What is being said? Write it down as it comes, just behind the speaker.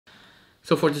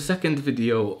So for the second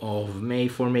video of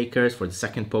Mayformakers, for the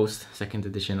second post, second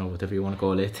edition, or whatever you want to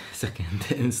call it, second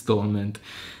installment,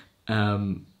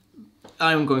 I'm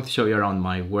going to show you around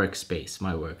my workspace,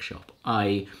 my workshop.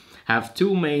 I have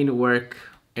two main work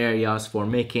areas for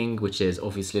making, which is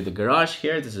obviously the garage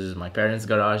here. This is my parents'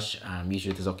 garage.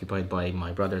 Usually it is occupied by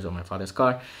my brother's or my father's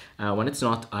car. When it's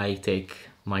not, I take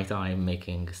my time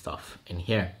making stuff in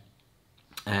here.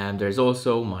 And there's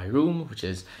also my room, which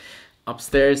is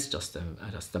upstairs, just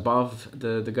above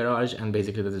the garage, and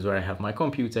basically this is where I have my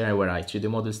computer, where I 3D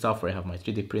model stuff, where I have my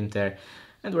 3D printer,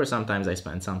 and where sometimes I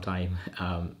spend some time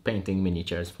painting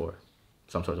miniatures for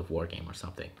some sort of war game or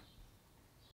something.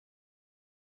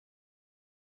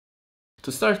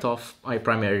 To start off, I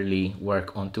primarily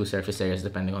work on two surface areas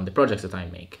depending on the projects that I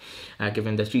make.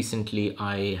 Given that recently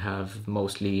I have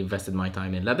mostly invested my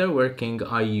time in leatherworking,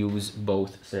 I use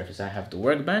both surfaces. I have the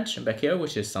workbench back here,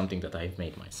 which is something that I've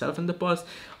made myself in the past.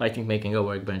 I think making a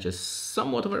workbench is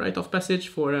somewhat of a rite of passage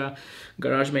for a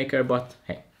garage maker, but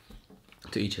hey,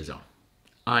 to each his own.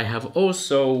 I have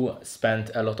also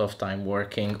spent a lot of time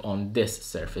working on this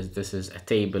surface. This is a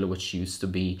table which used to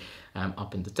be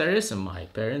up in the terrace, in my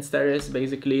parents' terrace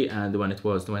basically, and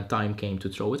when time came to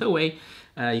throw it away,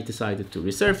 I decided to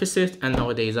resurface it, and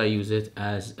nowadays I use it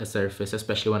as a surface,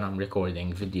 especially when I'm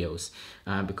recording videos,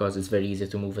 because it's very easy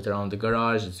to move it around the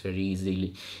garage. It's very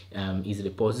easily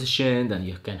positioned, and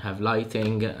you can have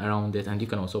lighting around it, and you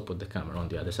can also put the camera on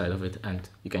the other side of it, and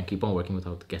you can keep on working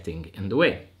without getting in the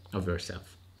way of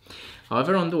yourself.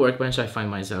 However, on the workbench, I find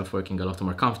myself working a lot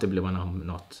more comfortably when I'm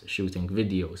not shooting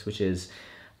videos, which is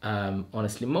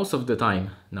honestly most of the time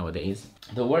nowadays.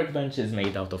 The workbench is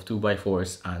made out of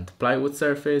 2x4s and plywood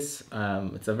surface.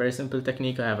 It's a very simple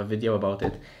technique. I have a video about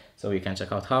it, so you can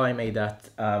check out how I made that.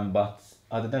 But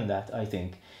other than that, I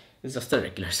think it's just a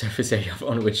regular surface area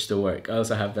on which to work. I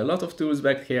also have a lot of tools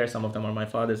back here. Some of them are my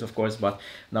father's, of course, but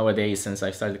nowadays, since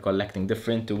I've started collecting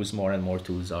different tools, more and more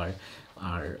tools are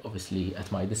obviously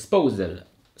at my disposal.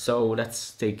 So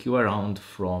let's take you around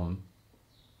from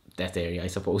that area, I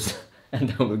suppose, and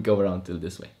then we'll go around till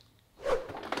this way.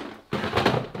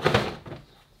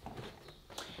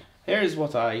 Here's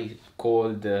what I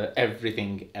call the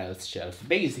everything else shelf.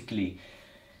 Basically,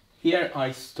 here I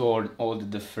stored all the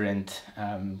different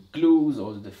glues,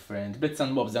 all the different bits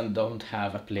and bobs that don't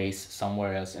have a place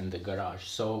somewhere else in the garage.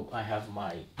 So I have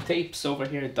my tapes over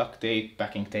here, duct tape,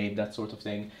 packing tape, that sort of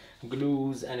thing.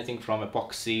 Glues, anything from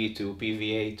epoxy to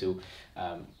PVA to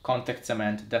contact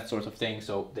cement, that sort of thing.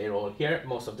 So they're all here.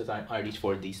 Most of the time I reach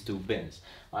for these two bins.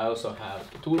 I also have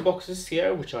toolboxes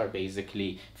here, which are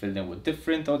basically filled in with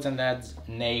different odds and ends,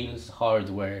 nails,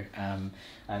 hardware,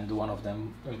 and one of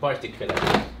them in particular,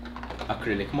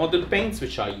 acrylic model paints,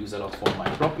 which I use a lot for my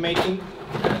prop making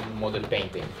and model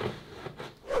painting.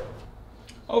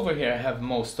 Over here I have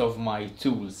most of my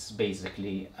tools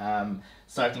basically.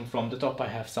 Starting from the top, I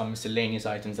have some miscellaneous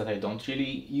items that I don't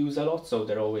really use a lot, so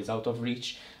they're always out of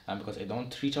reach because I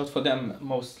don't reach out for them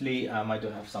mostly. I do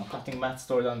have some cutting mats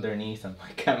stored underneath, and my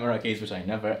camera case, which I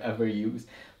never ever use.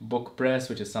 Book press,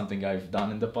 which is something I've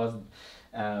done in the past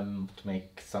to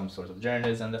make some sort of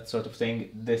journals and that sort of thing.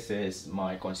 This is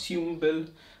my consumable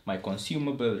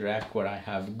rack, where I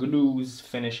have glues,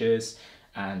 finishes,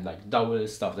 and like dowel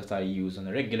stuff that I use on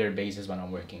a regular basis when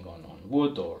I'm working on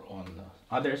wood or on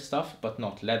other stuff, but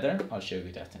not leather. I'll show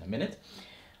you that in a minute.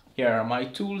 Here are my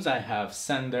tools. I have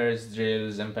sanders,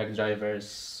 drills, impact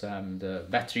drivers, the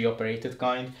battery operated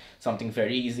kind, something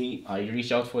very easy. I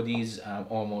reach out for these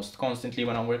almost constantly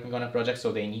when I'm working on a project,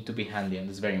 so they need to be handy, and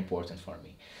it's very important for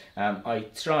me. I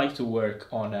try to work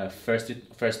on a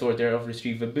first order of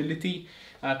retrievability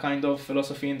kind of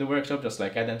philosophy in the workshop, just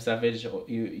like Adam Savage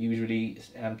usually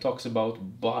talks about,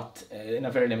 but in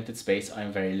a very limited space,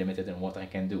 I'm very limited in what I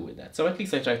can do with that. So at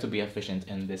least I try to be efficient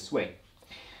in this way.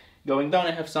 Going down,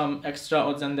 I have some extra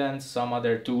odds and ends, some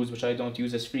other tools which I don't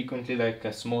use as frequently, like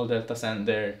a small delta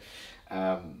sander.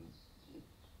 I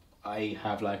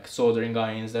have like soldering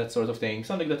irons, that sort of thing,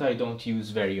 something that I don't use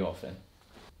very often.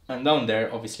 And down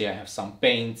there, obviously, I have some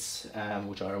paints,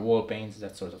 which are wall paints,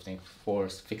 that sort of thing, for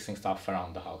fixing stuff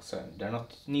around the house. And they're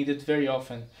not needed very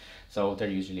often, so they're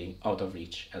usually out of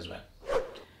reach as well.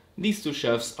 These two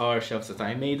shelves are shelves that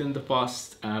I made in the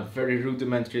past, very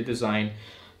rudimentary design,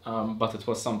 but it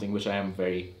was something which I am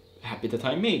very happy that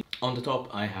I made. On the top,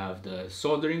 I have the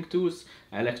soldering tools,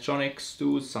 electronics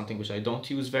tools, something which I don't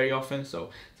use very often,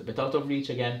 so it's a bit out of reach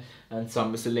again, and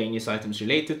some miscellaneous items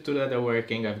related to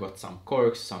leatherworking. I've got some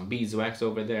corks, some beeswax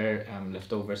over there,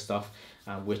 leftover stuff,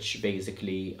 which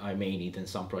basically I may need in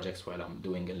some projects while I'm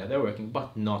doing leatherworking,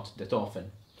 but not that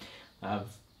often.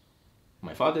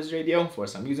 my father's radio for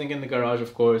some using in the garage,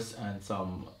 of course, and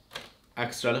some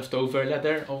extra leftover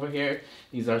leather over here.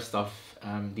 These are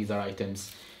these are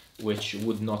items which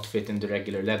would not fit in the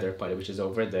regular leather pile, which is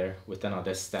over there, with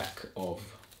another stack of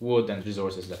wood and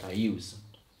resources that I use.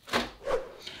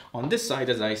 On this side,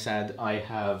 as I said, I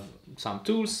have some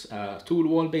tools, tool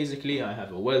wall basically. I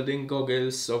have a welding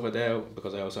goggles over there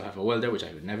because I also have a welder, which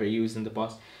I would never use in the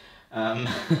past.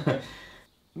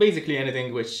 Basically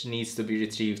anything which needs to be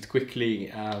retrieved quickly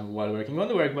while working on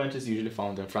the workbench is usually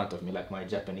found in front of me, like my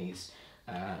Japanese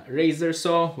razor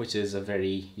saw, which is a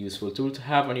very useful tool to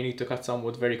have when you need to cut some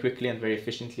wood very quickly and very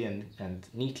efficiently and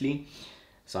neatly.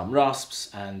 Some rasps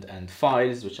and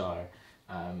files, which are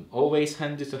always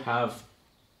handy to have,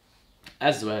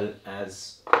 as well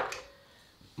as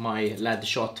my lead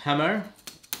shot hammer,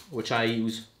 which I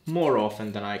use more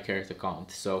often than I care to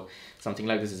count. So something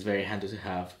like this is very handy to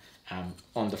have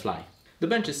on the fly. The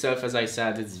bench itself, as I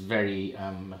said, is very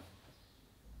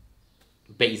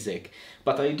basic,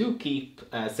 but I do keep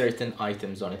certain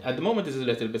items on it. At the moment it's a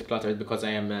little bit cluttered because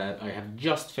I have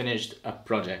just finished a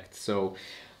project, so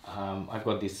I've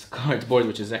got this cardboard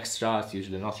which is extra. It's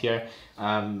usually not here,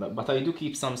 but I do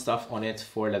keep some stuff on it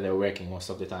for leather working most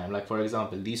of the time. Like, for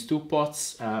example, these two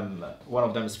pots, one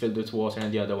of them is filled with water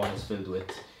and the other one is filled with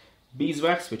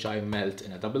beeswax, which I melt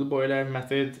in a double boiler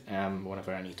method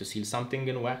whenever I need to seal something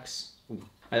in wax.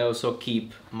 I also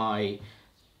keep my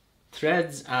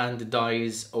threads and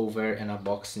dyes over in a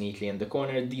box neatly in the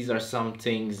corner. These are some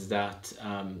things that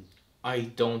I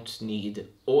don't need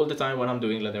all the time when I'm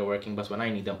doing leather working, but when I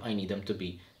need them to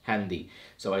be handy,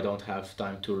 so I don't have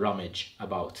time to rummage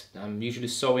about. Usually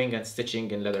sewing and stitching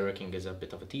in leather working is a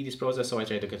bit of a tedious process, so I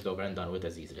try to get it over and done with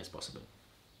as easily as possible.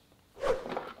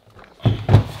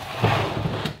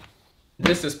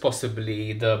 This is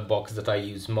possibly the box that I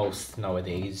use most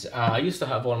nowadays. I used to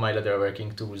have all my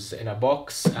leatherworking tools in a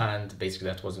box, and basically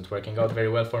that wasn't working out very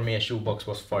well for me. A shoebox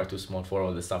was far too small for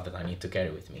all the stuff that I need to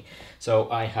carry with me. So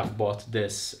I have bought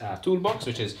this toolbox,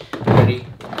 which is very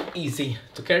easy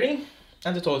to carry,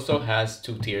 and it also has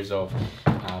 2 tiers of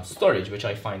storage, which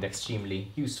I find extremely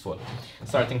useful.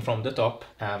 Starting from the top,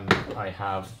 I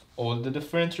have all the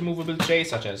different removable trays,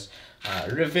 such as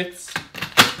rivets,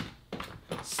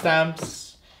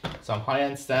 stamps, some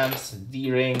high-end stamps,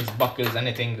 D-rings, buckles,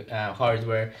 anything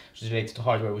hardware which is related to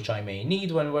hardware which I may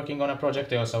need when working on a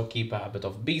project. I also keep a bit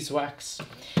of beeswax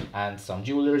and some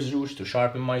jeweler's rouge to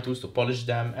sharpen my tools, to polish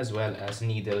them, as well as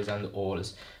needles and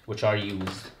awls which are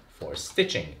used for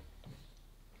stitching.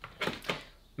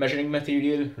 Measuring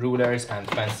material, rulers and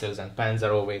pencils and pens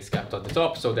are always kept at the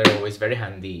top, so they're always very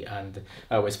handy and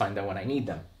I always find them when I need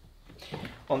them.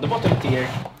 On the bottom tier,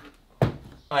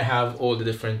 I have all the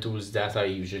different tools that I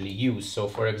usually use. So,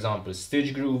 for example,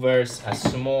 stitch groovers, a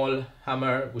small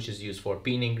hammer which is used for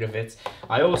pinning rivets.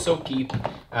 I also keep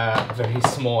a very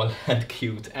small and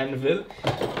cute anvil,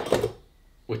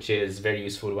 which is very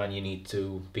useful when you need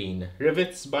to pin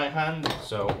rivets by hand,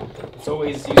 so it's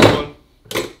always useful.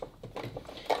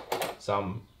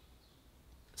 Some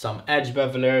edge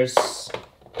bevelers,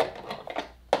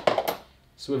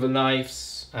 swivel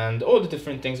knives, and all the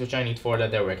different things which I need for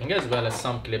leatherworking, as well as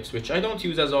some clips which I don't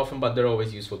use as often, but they're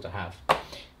always useful to have,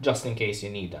 just in case you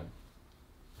need them.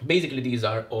 Basically, these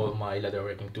are all my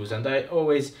leatherworking tools, and I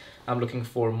always am looking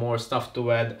for more stuff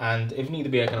to add, and if need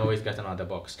be, I can always get another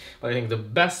box. But I think the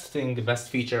best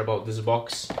feature about this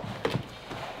box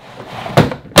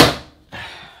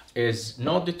is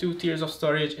not the 2 tiers of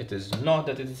storage. It is not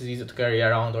that it is easy to carry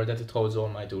around or that it holds all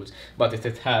my tools, but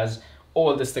it has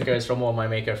all the stickers from all my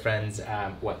maker friends,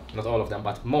 well, not all of them,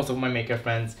 but most of my maker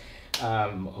friends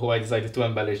who I decided to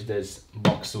embellish this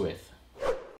box with.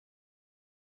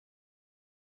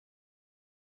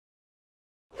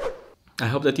 I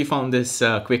hope that you found this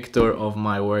quick tour of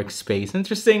my workspace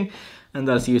interesting, and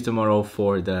I'll see you tomorrow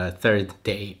for the 3rd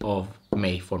day of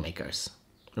Mayformakers.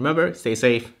 Remember, stay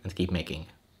safe and keep making.